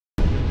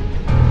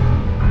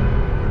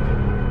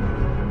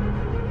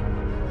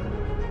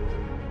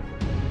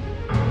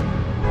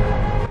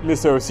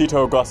Mr. Osita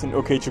Augustine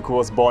Okechukwu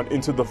was born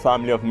into the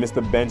family of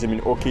Mr. Benjamin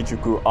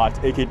Okechukwu at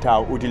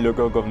Eketao, Udi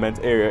local government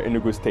area,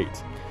 Enugu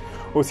State.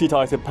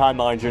 Osita is a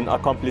pan-Nigerian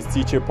accomplished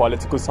teacher,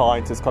 political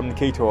scientist,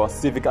 communicator,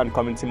 civic and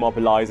community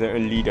mobilizer,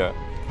 and leader.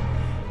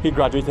 He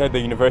graduated at the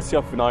University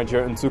of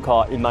Nigeria in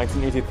Nsukka in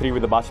 1983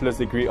 with a bachelor's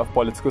degree of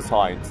political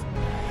science.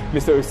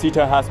 Mr.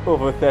 Osita has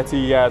over 30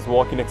 years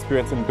working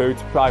experience in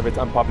both private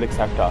and public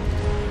sector.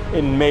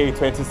 In May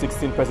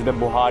 2016, President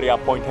Buhari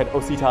appointed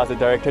Osita as the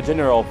Director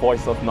General of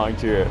Voice of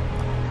Nigeria.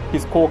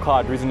 His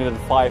scorecard reasoning that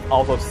 5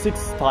 out of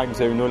 6 time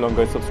zone no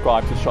longer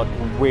subscribe to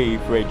shortwave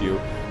radio,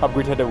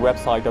 upgraded the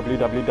website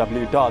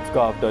www.gov.ng,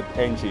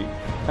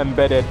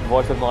 embedded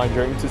Voice of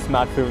Nigeria into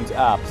smartphones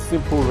apps,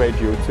 Simple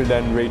Radio, To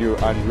Learn Radio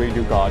and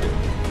Radio Garden,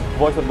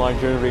 Voice of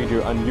Nigeria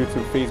Radio and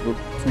YouTube, Facebook,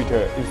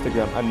 Twitter,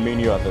 Instagram and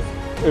many others.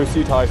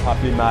 Osita is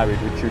happily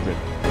married with children.